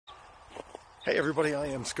Hey everybody, I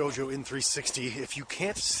am Scojo in 360. If you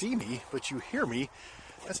can't see me, but you hear me,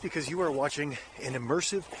 that's because you are watching an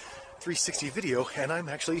immersive 360 video and I'm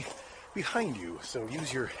actually behind you. So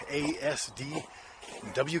use your A, S, D,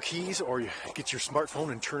 and W keys, or you get your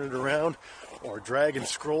smartphone and turn it around, or drag and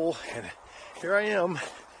scroll. And here I am.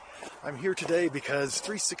 I'm here today because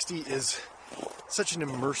 360 is such an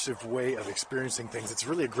immersive way of experiencing things. It's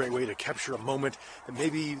really a great way to capture a moment that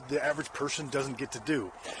maybe the average person doesn't get to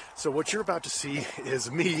do. So what you're about to see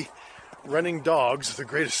is me running dogs, the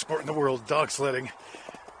greatest sport in the world, dog sledding,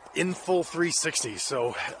 in full 360.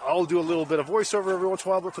 So I'll do a little bit of voiceover every once in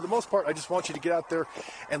a while, but for the most part, I just want you to get out there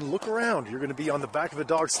and look around. You're going to be on the back of a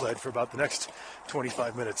dog sled for about the next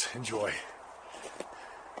 25 minutes. Enjoy.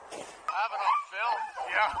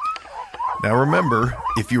 Now remember,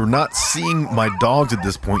 if you're not seeing my dogs at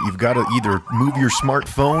this point, you've got to either move your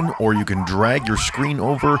smartphone, or you can drag your screen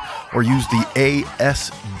over, or use the A, S,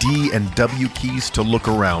 D, and W keys to look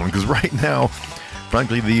around. Because right now,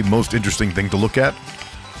 frankly, the most interesting thing to look at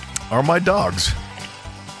are my dogs.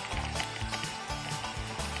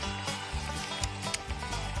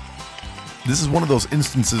 This is one of those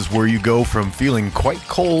instances where you go from feeling quite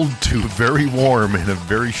cold to very warm in a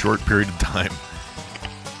very short period of time.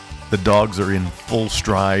 The dogs are in full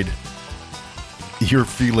stride. You're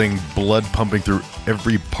feeling blood pumping through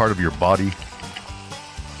every part of your body.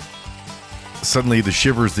 Suddenly, the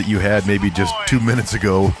shivers that you had maybe just 2 minutes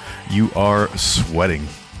ago, you are sweating.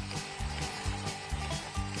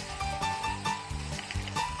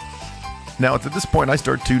 Now, at this point, I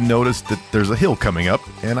start to notice that there's a hill coming up,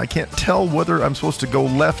 and I can't tell whether I'm supposed to go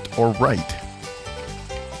left or right.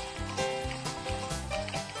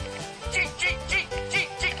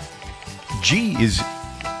 G is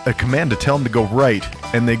a command to tell them to go right,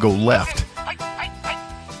 and they go left.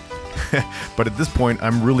 But at this point,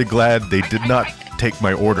 I'm really glad they did not take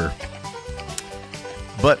my order.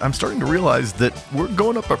 But I'm starting to realize that we're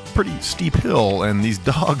going up a pretty steep hill, and these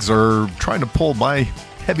dogs are trying to pull my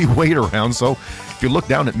heavy weight around. So if you look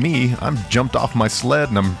down at me, I'm jumped off my sled,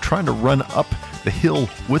 and I'm trying to run up the hill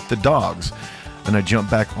with the dogs. And I jump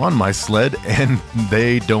back on my sled, and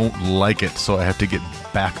they don't like it. So I have to get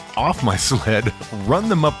back off my sled, run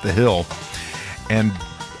them up the hill. And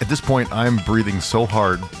at this point, I'm breathing so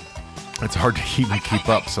hard, it's hard to even keep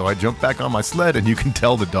up. So I jump back on my sled, and you can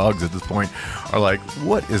tell the dogs at this point are like,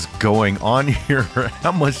 what is going on here?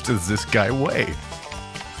 How much does this guy weigh?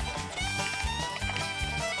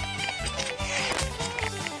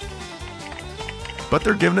 But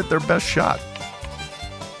they're giving it their best shot.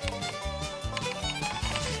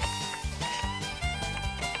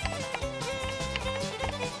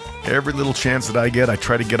 Every little chance that I get, I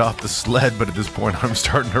try to get off the sled, but at this point I'm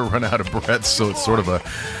starting to run out of breath, so it's sort of a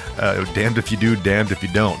damned if you do, damned if you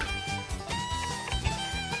don't.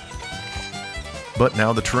 But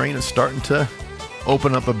now the terrain is starting to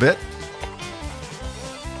open up a bit.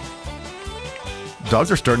 Dogs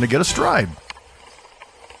are starting to get a stride.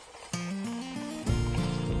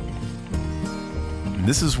 And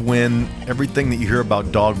this is when everything that you hear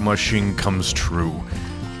about dog mushing comes true.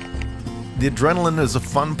 The adrenaline is a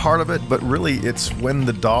fun part of it, but really it's when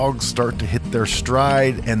the dogs start to hit their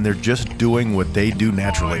stride and they're just doing what they do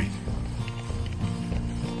naturally.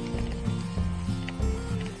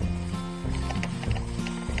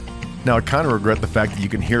 Now, I kind of regret the fact that you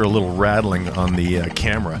can hear a little rattling on the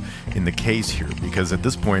camera in the case here, because at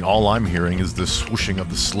this point all I'm hearing is the swooshing of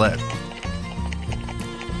the sled.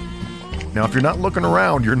 Now, if you're not looking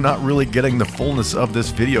around, you're not really getting the fullness of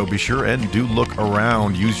this video. Be sure and do look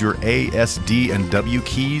around. Use your A, S, D, and W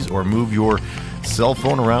keys, or move your cell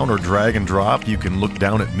phone around, or drag and drop. You can look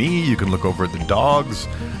down at me. You can look over at the dogs.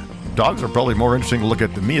 Dogs are probably more interesting to look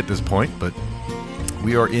at than me at this point, but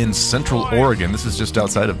we are in Central Oregon. This is just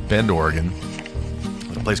outside of Bend, Oregon.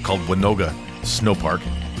 A place called Winoga Snow Park.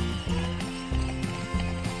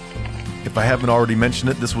 If I haven't already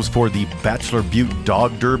mentioned it, this was for the Black Butte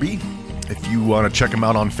Dog Derby. If you want to check them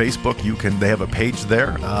out on Facebook, you can. They have a page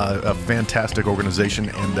there, a fantastic organization,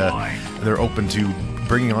 and they're open to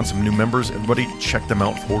bringing on some new members. Everybody check them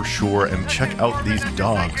out for sure, and check out these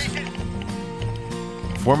dogs.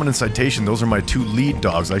 Foreman and Citation, those are my two lead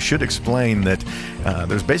dogs. I should explain that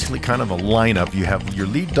there's basically kind of a lineup. You have your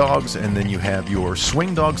lead dogs, and then you have your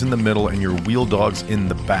swing dogs in the middle, and your wheel dogs in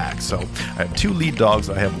the back. So I have two lead dogs,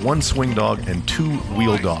 I have one swing dog, and two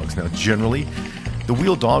wheel dogs. Now, generally, the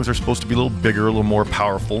wheel dogs are supposed to be a little bigger, a little more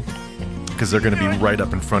powerful, because they're going to be right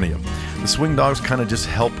up in front of you. The swing dogs kind of just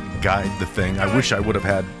help guide the thing. I wish I would have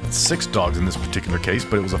had 6 dogs in this particular case,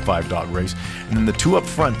 but it was a 5-dog race. And then the two up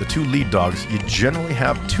front, the two lead dogs, you generally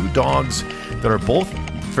have 2 dogs that are both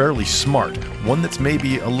fairly smart, one that's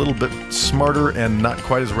maybe a little bit smarter and not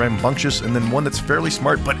quite as rambunctious, and then one that's fairly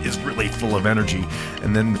smart but is really full of energy.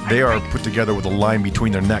 And then they are put together with a line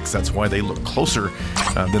between their necks. That's why they look closer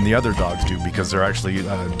than the other dogs do, because they're actually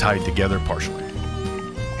tied together partially.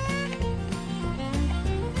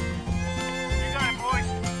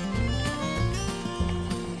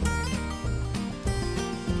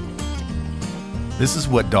 This is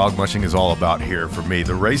what dog mushing is all about here for me.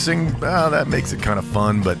 The racing, that makes it kind of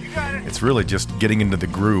fun, but it's really just getting into the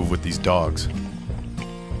groove with these dogs.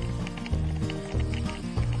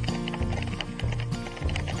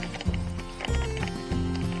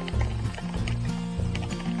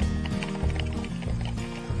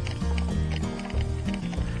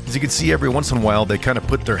 As you can see, every once in a while they kind of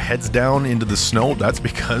put their heads down into the snow. That's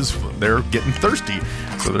because they're getting thirsty.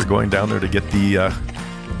 So they're going down there to get the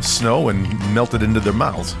snow and melt it into their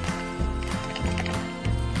mouths.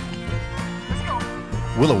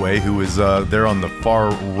 Willoway, who is there on the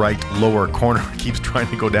far right lower corner, keeps trying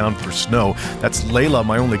to go down for snow. That's Layla,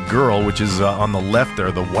 my only girl, which is on the left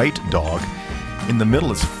there, the white dog. In the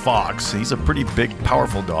middle is Fox. He's a pretty big,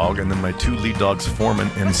 powerful dog. And then my two lead dogs, Foreman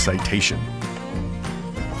and Citation.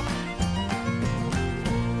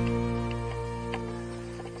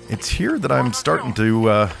 It's here that I'm starting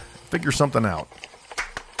to figure something out.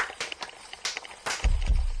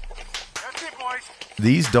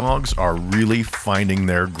 These dogs are really finding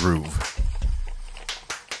their groove.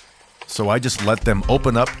 So I just let them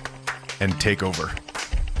open up and take over.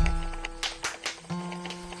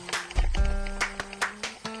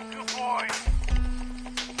 Good boy.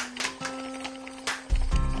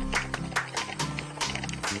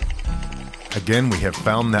 Again, we have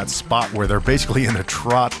found that spot where they're basically in a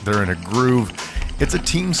trot, they're in a groove. It's a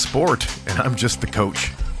team sport, and I'm just the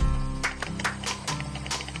coach.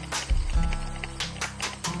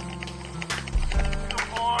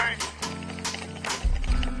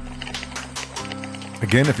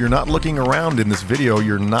 Again, if you're not looking around in this video,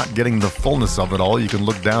 you're not getting the fullness of it all. You can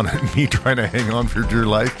look down at me trying to hang on for dear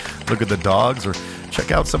life, look at the dogs, or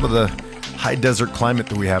check out some of the high desert climate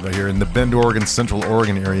that we have out here. In the Bend, Oregon, Central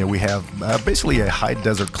Oregon area, we have basically a high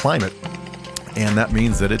desert climate, and that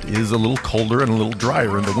means that it is a little colder and a little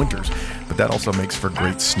drier in the winters, but that also makes for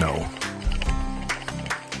great snow.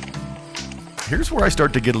 Here's where I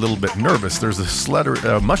start to get a little bit nervous. There's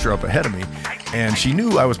a musher up ahead of me, and she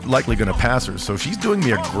knew I was likely going to pass her, so she's doing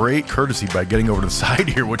me a great courtesy by getting over to the side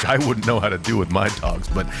here, which I wouldn't know how to do with my dogs,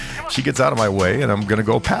 but she gets out of my way, and I'm going to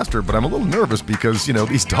go past her, but I'm a little nervous because, you know,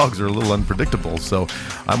 these dogs are a little unpredictable, so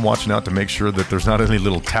I'm watching out to make sure that there's not any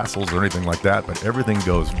little tassels or anything like that, but everything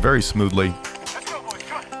goes very smoothly,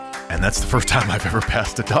 and that's the first time I've ever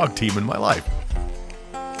passed a dog team in my life.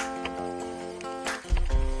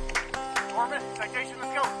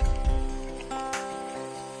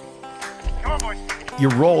 Your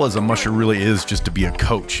role as a musher really is just to be a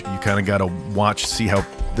coach. You kind of got to watch, see how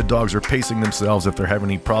the dogs are pacing themselves. If they're having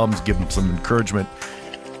any problems, give them some encouragement.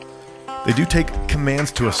 They do take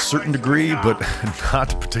commands to a certain degree, but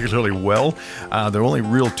not particularly well. The only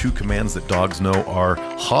real two commands that dogs know are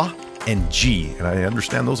ha and G, and I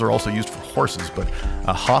understand those are also used for horses, but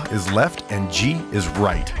ha is left and G is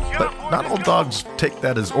right. But not all dogs take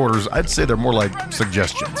that as orders. I'd say they're more like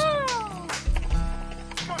suggestions.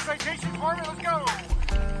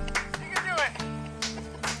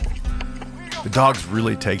 The dogs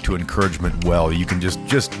really take to encouragement well. You can just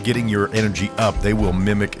getting your energy up, they will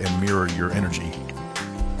mimic and mirror your energy.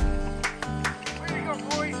 Way to go,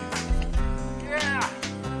 boys. Yeah.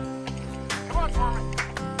 Come on, Foreman.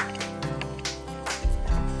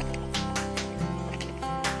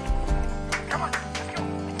 Come on, let's go.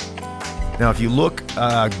 Now, if you look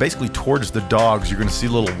basically towards the dogs, you're going to see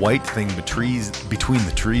a little white thing between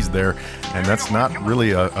the trees there, and that's not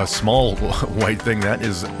really a small white thing. That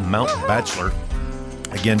is Mount Bachelor,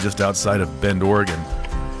 again, just outside of Bend, Oregon.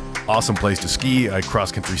 Awesome place to ski. I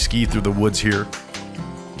cross-country ski through the woods here.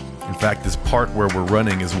 In fact, this park where we're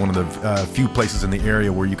running is one of the few places in the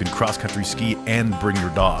area where you can cross-country ski and bring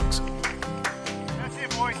your dogs. That's it,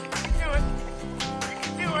 boys. You can do it.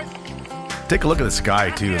 You can do it. Take a look at the sky,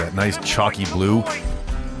 too, that nice chalky blue.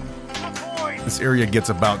 This area gets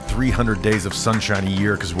about 300 days of sunshine a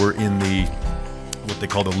year because we're in the what they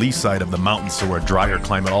call the lee side of the mountains, so we're a drier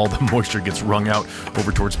climate. All the moisture gets wrung out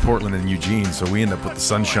over towards Portland and Eugene, so we end up with the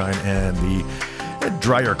sunshine and the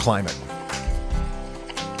drier climate.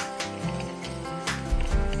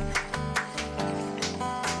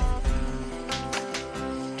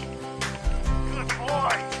 Good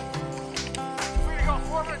boy. Way to go,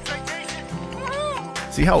 Foreman. Citation.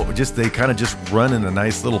 Woohoo! See how they kind of just run in a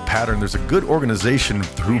nice little pattern. There's a good organization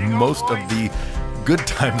through most of the good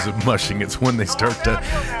times of mushing. It's when they start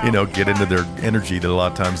to, you know, get into their energy that a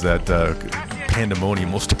lot of times that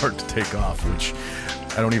pandemonium will start to take off, which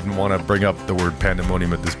I don't even want to bring up the word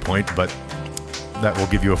pandemonium at this point, but that will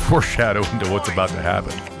give you a foreshadow into what's about to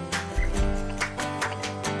happen.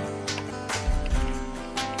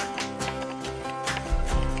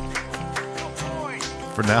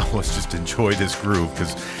 For now, let's just enjoy this groove,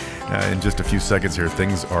 because in just a few seconds here,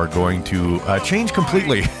 things are going to change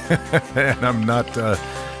completely. And I'm not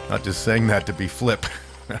just saying that to be flip.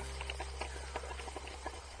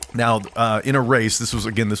 Now, in a race, this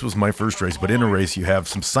was my first race, but in a race, you have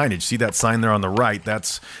some signage. See that sign there on the right?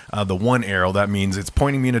 That's the one arrow. That means it's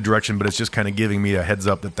pointing me in a direction, but it's just kind of giving me a heads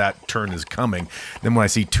up that that turn is coming. Then when I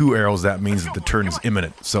see two arrows, that means that the turn is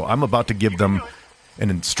imminent. So I'm about to give them an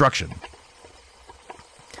instruction.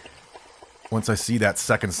 Once I see that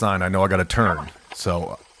second sign, I know I got to turn.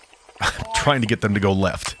 So I'm trying to get them to go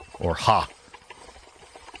left, or ha.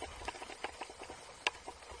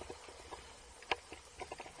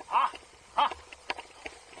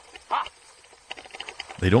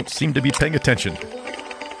 They don't seem to be paying attention.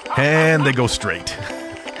 And they go straight.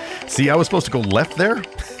 See, I was supposed to go left there?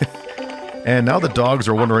 And now the dogs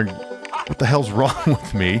are wondering, what the hell's wrong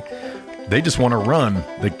with me? They just want to run.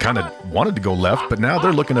 They kind of wanted to go left, but now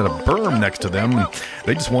they're looking at a berm next to them, and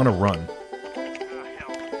they just want to run.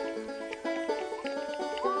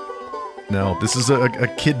 Now, this is a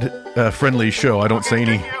kid-friendly show. I don't say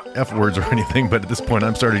any F words or anything, but at this point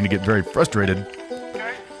I'm starting to get very frustrated.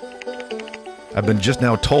 I've been just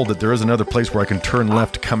now told that there is another place where I can turn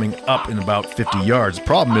left coming up in about 50 yards. The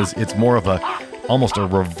problem is it's more of almost a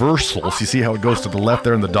reversal. So you see how it goes to the left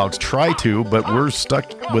there and the dogs try to, but we're stuck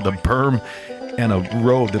with a berm and a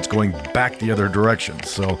road that's going back the other direction.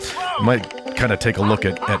 So I might kind of take a look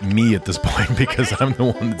at me at this point, because I'm the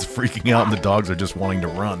one that's freaking out and the dogs are just wanting to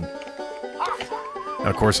run. Now,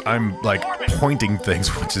 of course, I'm like pointing things,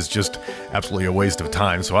 which is just absolutely a waste of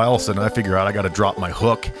time. So all of a sudden I figure out I got to drop my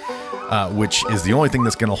hook, which is the only thing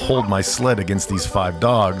that's going to hold my sled against these 5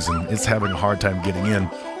 dogs, and it's having a hard time getting in.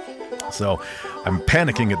 So I'm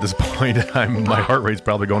panicking at this point. My heart rate's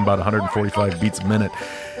probably going about 145 beats a minute,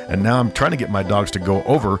 and now I'm trying to get my dogs to go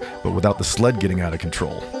over, but without the sled getting out of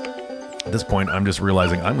control. At this point, I'm just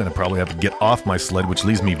realizing I'm going to probably have to get off my sled, which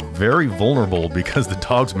leaves me very vulnerable because the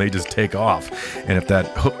dogs may just take off. And if that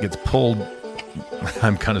hook gets pulled,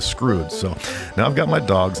 I'm kind of screwed. So now I've got my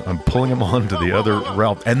dogs. I'm pulling them onto the other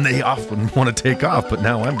route, and they often want to take off, but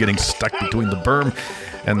now I'm getting stuck between the berm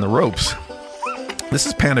and the ropes. This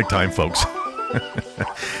is panic time, folks.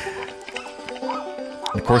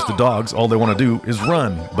 Of course, the dogs, all they want to do is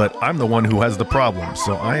run, but I'm the one who has the problem.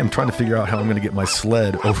 So I am trying to figure out how I'm going to get my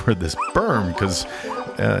sled over this berm, because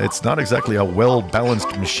it's not exactly a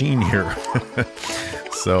well-balanced machine here.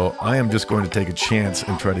 So I am just going to take a chance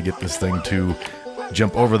and try to get this thing to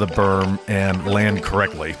jump over the berm and land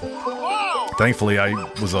correctly. Thankfully, I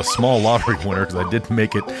was a small lottery winner because I did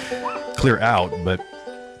make it clear out, but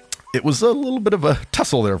it was a little bit of a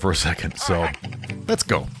tussle there for a second. So let's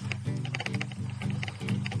go.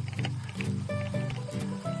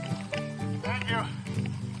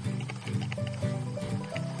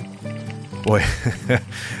 Boy,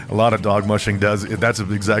 a lot of dog mushing does. That's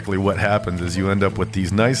exactly what happens, is you end up with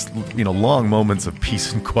these nice, long moments of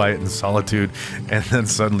peace and quiet and solitude, and then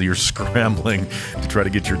suddenly you're scrambling to try to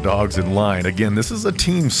get your dogs in line. Again, this is a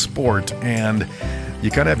team sport, and you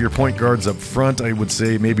kind of have your point guards up front, I would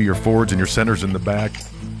say, maybe your forwards and your centers in the back,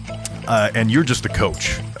 and you're just the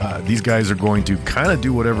coach. These guys are going to kind of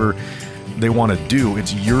do whatever they want to do.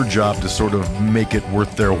 It's your job to sort of make it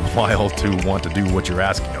worth their while to want to do what you're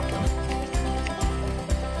asking of them.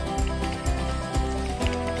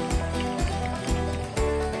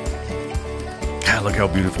 Look how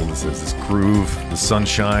beautiful this is. This groove, the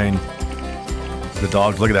sunshine, the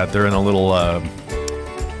dogs. Look at that. They're in a little,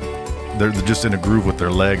 they're just in a groove with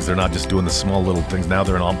their legs. They're not just doing the small little things. Now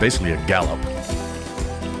they're in basically a gallop.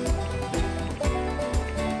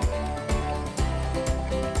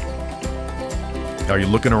 Are you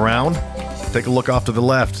looking around? Take a look off to the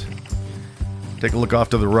left. Take a look off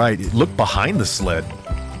to the right. Look behind the sled.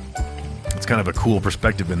 It's kind of a cool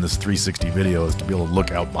perspective in this 360 video, is to be able to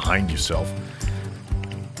look out behind yourself.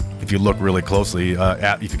 If you look really closely,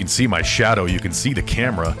 if you can see my shadow, you can see the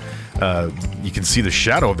camera. You can see the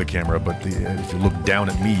shadow of the camera, but if you look down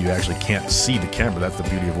at me, you actually can't see the camera. That's the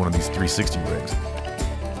beauty of one of these 360 rigs.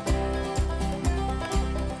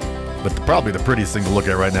 But probably the prettiest thing to look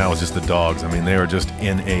at right now is just the dogs. I mean, they are just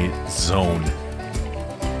in a zone.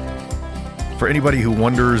 For anybody who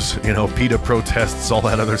wonders, you know, PETA protests, all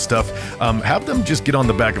that other stuff, have them just get on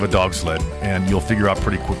the back of a dog sled, and you'll figure out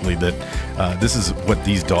pretty quickly that this is what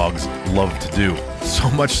these dogs love to do. So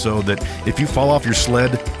much so that if you fall off your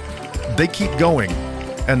sled, they keep going.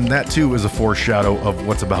 And that too is a foreshadow of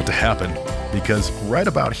what's about to happen, because right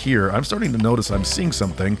about here, I'm starting to notice I'm seeing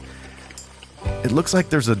something. It looks like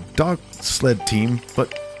there's a dog sled team,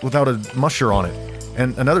 but without a musher on it,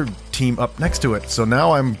 and another team up next to it. So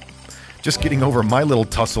now I'm just getting over my little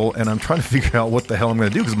tussle, and I'm trying to figure out what the hell I'm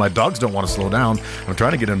going to do, because my dogs don't want to slow down. I'm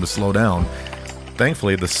trying to get them to slow down.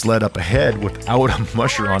 Thankfully, the sled up ahead without a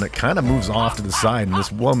musher on it kind of moves off to the side, and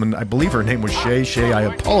this woman, I believe her name was Shay. Shay, I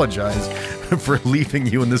apologize for leaving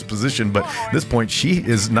you in this position, but at this point, she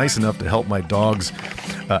is nice enough to help my dogs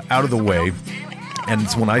out of the way. And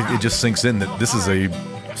it's when it just sinks in that this is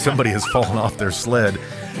somebody has fallen off their sled,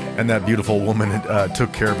 and that beautiful woman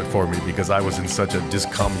took care of it for me, because I was in such a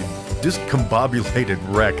discombobulated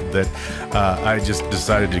wreck that I just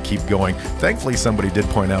decided to keep going. Thankfully, somebody did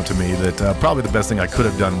point out to me that probably the best thing I could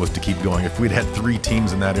have done was to keep going. If we'd had 3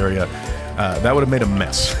 teams in that area, that would have made a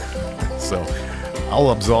mess. So I'll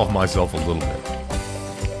absolve myself a little bit.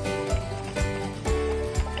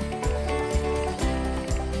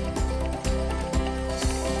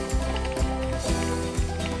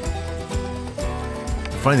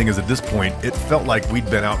 The funny thing is, at this point, it felt like we'd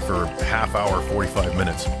been out for half hour, 45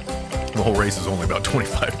 minutes. The whole race is only about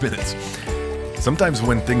 25 minutes. Sometimes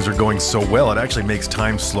when things are going so well, it actually makes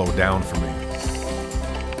time slow down for me.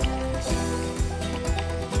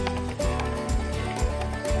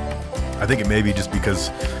 I think it may be just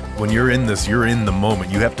because when you're in this, you're in the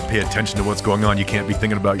moment. You have to pay attention to what's going on. You can't be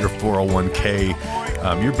thinking about your 401k.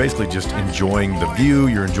 You're basically just enjoying the view.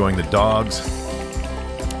 You're enjoying the dogs.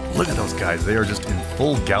 Look at those guys. They are just in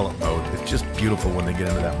full gallop mode. It's just beautiful when they get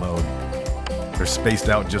into that mode. They're spaced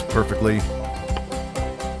out just perfectly.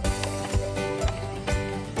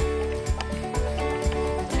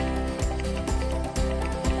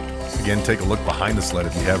 Again, take a look behind the sled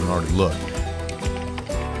if you haven't already looked.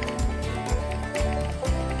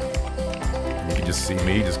 You can just see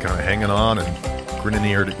me just kind of hanging on and grinning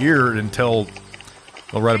ear to ear until,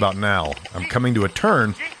 well, right about now. I'm coming to a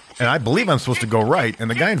turn, and I believe I'm supposed to go right, and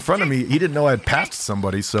the guy in front of me, he didn't know I had passed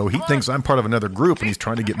somebody, so he thinks I'm part of another group, and he's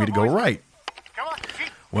trying to get me to go right.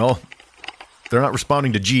 Well, they're not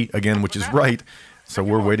responding to G again, which is right, so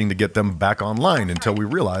we're waiting to get them back online until we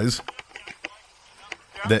realize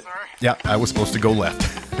that, yeah, I was supposed to go left.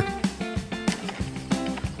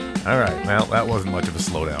 All right, well, that wasn't much of a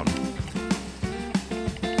slowdown.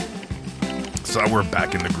 So we're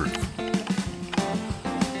back in the groove.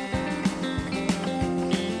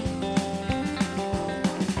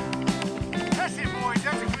 That's it, boys.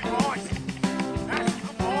 That's a good boys. That's a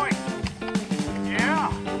good boys.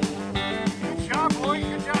 Yeah. Good job, boys.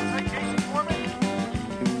 Good job. Citation for me.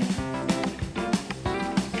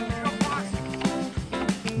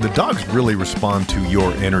 The dogs really respond to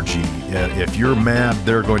your energy. If you're mad,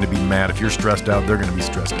 they're going to be mad. If you're stressed out, they're going to be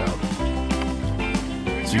stressed out.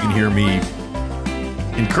 So you can hear me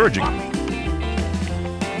encouraging them.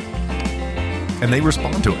 And they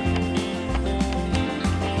respond to it.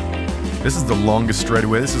 This is the longest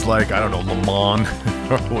straightaway. This is like, I don't know, Le Mans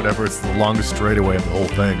or whatever. It's the longest straightaway of the whole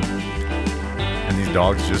thing. And these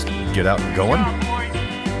dogs just get out and going.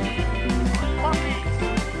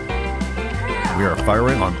 We are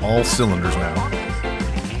firing on all cylinders now.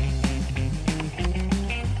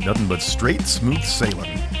 Nothing but straight, smooth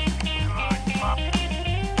sailing.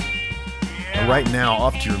 Now, right now,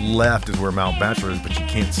 off to your left is where Mount Bachelor is, but you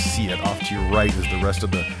can't see it. Off to your right is the rest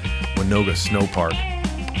of the Winoga Snow Park.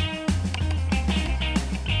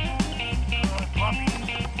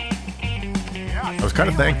 I was kind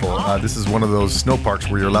of thankful. This is one of those snow parks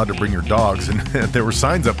where you're allowed to bring your dogs, and there were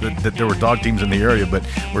signs up that there were dog teams in the area, but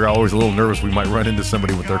we're always a little nervous we might run into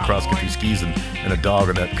somebody with their cross-country skis and a dog,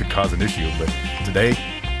 and that could cause an issue. But today,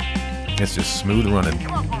 it's just smooth running.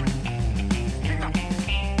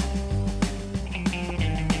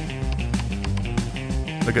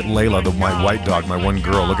 Look at Layla, my white dog, my one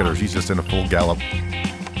girl. Look at her. She's just in a full gallop.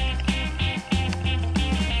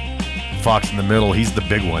 Fox in the middle, he's the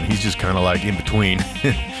big one. He's just kind of like in between.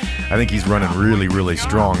 I think he's running really, really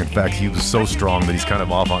strong. In fact, he was so strong that he's kind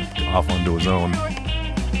of off onto his own.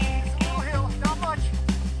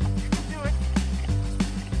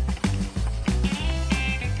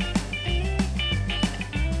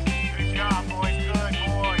 Good job, boys. Good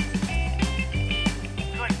boys.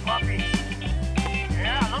 Good puppies.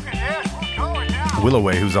 Yeah, look at this. We're going now.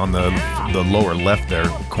 Willoway, who's on the lower left there,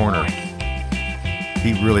 corner,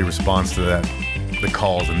 he really responds to the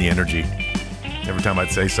calls and the energy. Every time I'd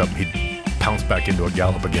say something, pounce back into a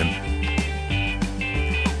gallop again.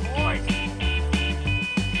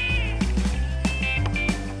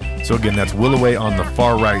 So again, that's Willoway on the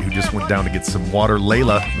far right, who just went down to get some water.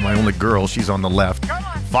 Layla, my only girl, she's on the left.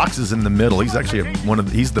 Fox is in the middle. He's actually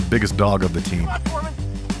he's the biggest dog of the team.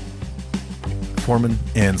 Foreman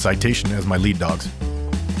and Citation as my lead dogs.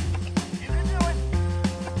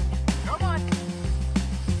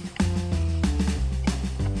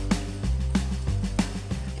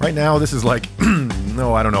 Right now, this is like,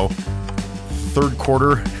 no, I don't know, third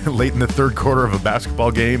quarter, late in the third quarter of a basketball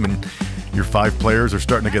game, and your 5 players are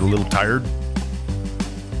starting to get a little tired.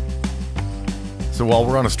 So while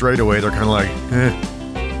we're on a straightaway, they're kind of like,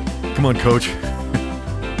 come on, coach.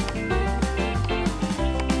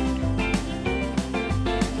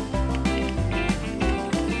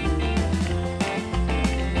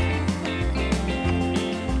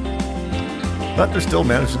 But they're still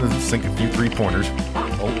managing to sink a few 3-pointers.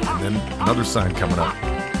 Oh, and then another sign coming up.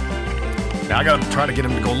 Now I gotta try to get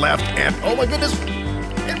him to go left, and oh my goodness,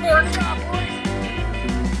 it worked!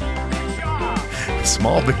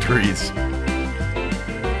 Small victories.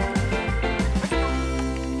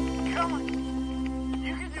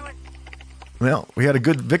 Well, we had a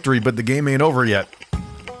good victory, but the game ain't over yet.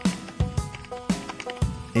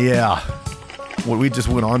 Yeah. What we just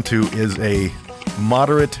went on to is a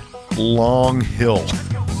moderate long hill.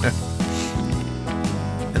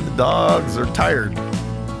 And the dogs are tired.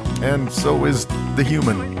 And so is the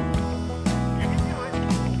human.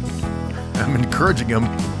 I'm encouraging him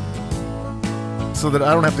so that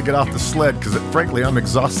I don't have to get off the sled, because frankly I'm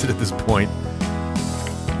exhausted at this point.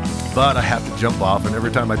 But I have to jump off, and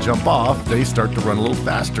every time I jump off, they start to run a little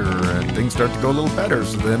faster and things start to go a little better.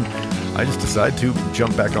 So then I just decide to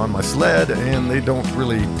jump back on my sled, and they don't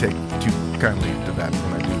really take too kindly to that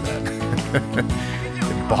when I do that.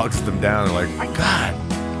 It bogs them down. They're like, my God,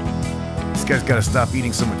 this guy's got to stop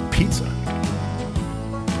eating so much pizza.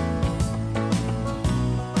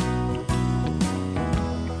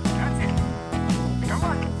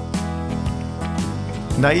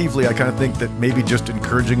 Naively, I kind of think that maybe just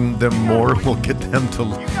encouraging them more will get them to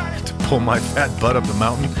pull my fat butt up the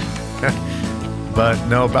mountain. But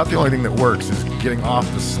no, about the only thing that works is getting off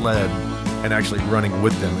the sled and actually running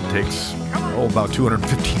with them. It takes, about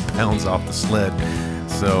 250 pounds off the sled.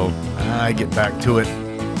 So I get back to it.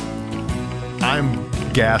 I'm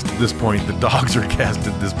gassed at this point. The dogs are gassed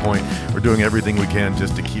at this point. We're doing everything we can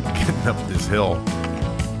just to keep getting up this hill.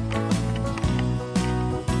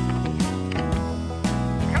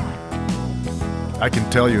 I can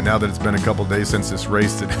tell you now that it's been a couple days since this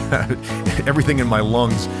race that everything in my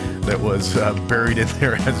lungs that was buried in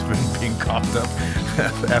there has been being coughed up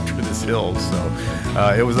after this hill.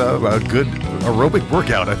 So it was a good aerobic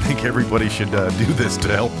workout. I think everybody should do this to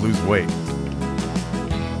help lose weight.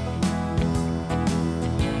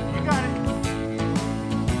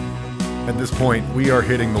 At this point, we are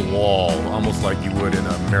hitting the wall, almost like you would in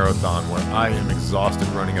a marathon, where I am exhausted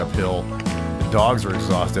running uphill. Dogs are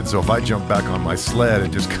exhausted, so if I jump back on my sled,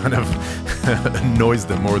 it just kind of annoys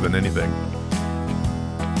them more than anything.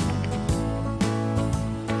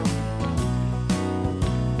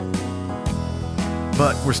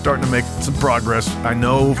 But we're starting to make some progress. I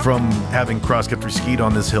know from having cross-country skied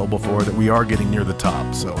on this hill before that we are getting near the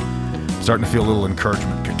top, so I'm starting to feel a little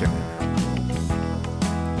encouragement kicking in.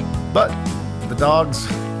 But the dogs,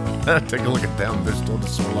 take a look at them. They're still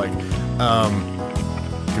just sort of like,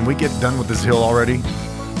 can we get done with this hill already?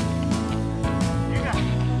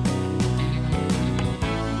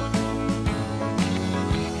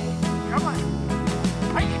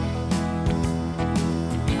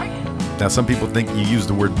 Now, some people think you use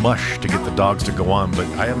the word mush to get the dogs to go on, but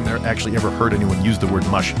I haven't actually ever heard anyone use the word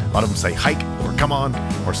mush. A lot of them say hike or come on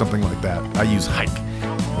or something like that. I use hike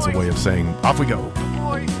as a way of saying off we go.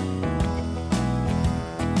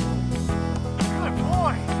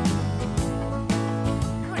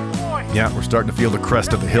 Yeah, we're starting to feel the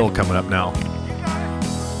crest of the hill coming up now.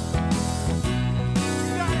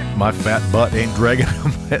 My fat butt ain't dragging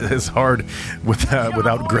them as hard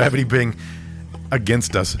without gravity being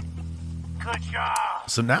against us.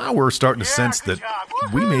 So now we're starting to sense that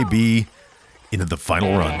we may be into the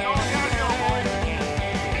final run.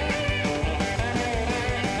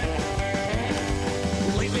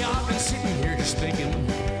 Lately I've been sitting here just thinking,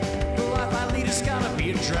 the life I lead has gotta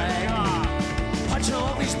be a drag. Punching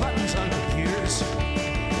all these buttons on computers.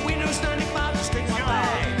 Windows 95 just take my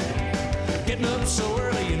bag. Getting up so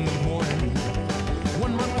early in the morning.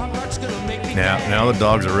 1 month my part's gonna make me Now the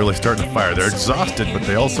dogs are really starting to fire. They're exhausted, but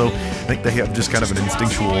they also think they have just kind of an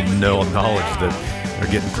instinctual knowledge that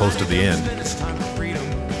they're getting close to the end. It's time for freedom.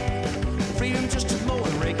 Freedom just to mow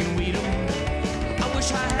and rake and weed 'em.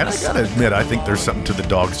 And I gotta admit, I think there's something to the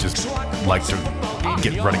dogs just like to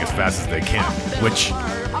get running as fast as they can, which,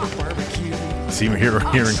 see me hearing,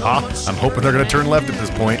 I'm hoping they're gonna turn left at this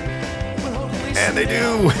point. And they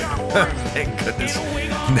do! Thank goodness.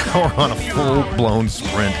 Now we're on a full-blown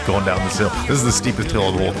sprint going down this hill. This is the steepest hill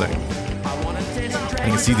of the whole thing. And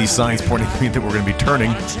you can see these signs pointing to me that we're gonna be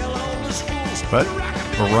turning. But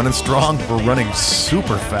we're running strong, we're running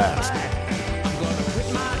super fast.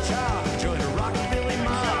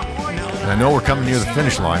 And I know we're coming near the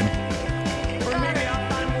finish line,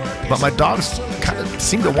 but my dogs kind of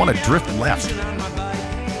seem to want to drift left.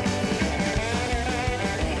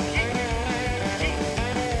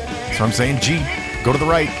 So I'm saying, G, go to the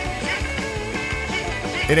right.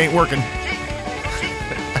 It ain't working.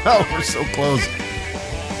 Oh, we're so close.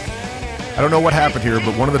 I don't know what happened here,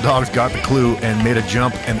 but one of the dogs got the clue and made a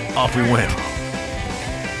jump, and off we went.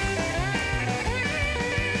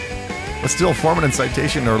 But still, foreman and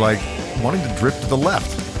citation are like wanting to drift to the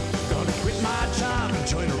left.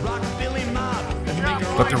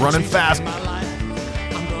 But they're running fast.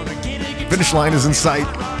 Finish line is in sight.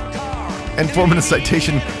 And foreman and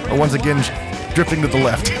citation are once again drifting to the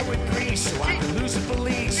left.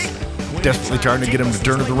 Desperately trying to get them to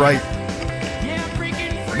turn to the right.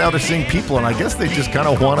 But now they're seeing people, and I guess they just kind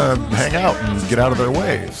of want to hang out and get out of their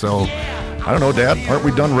way. So, I don't know, Dad, aren't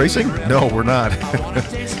we done racing? No, we're not.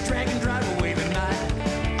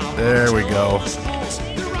 There we go.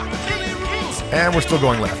 And we're still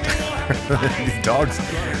going left. These dogs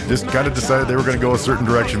just kind of decided they were going to go a certain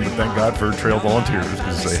direction, but thank God for trail volunteers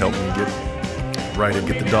because they helped me get right and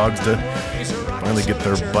get the dogs to finally get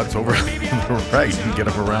their butts over the right and get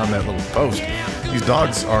them around that little post. These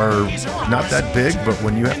dogs are not that big, but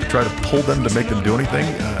when you have to try to pull them to make them do anything,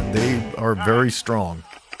 they are very strong.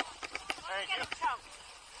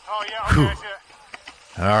 Whew.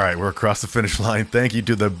 All right, we're across the finish line. Thank you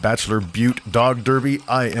to the Black Butte Dog Derby.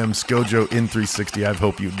 I am Scojo in 360. I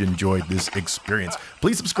hope you enjoyed this experience.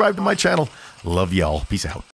 Please subscribe to my channel. Love y'all. Peace out.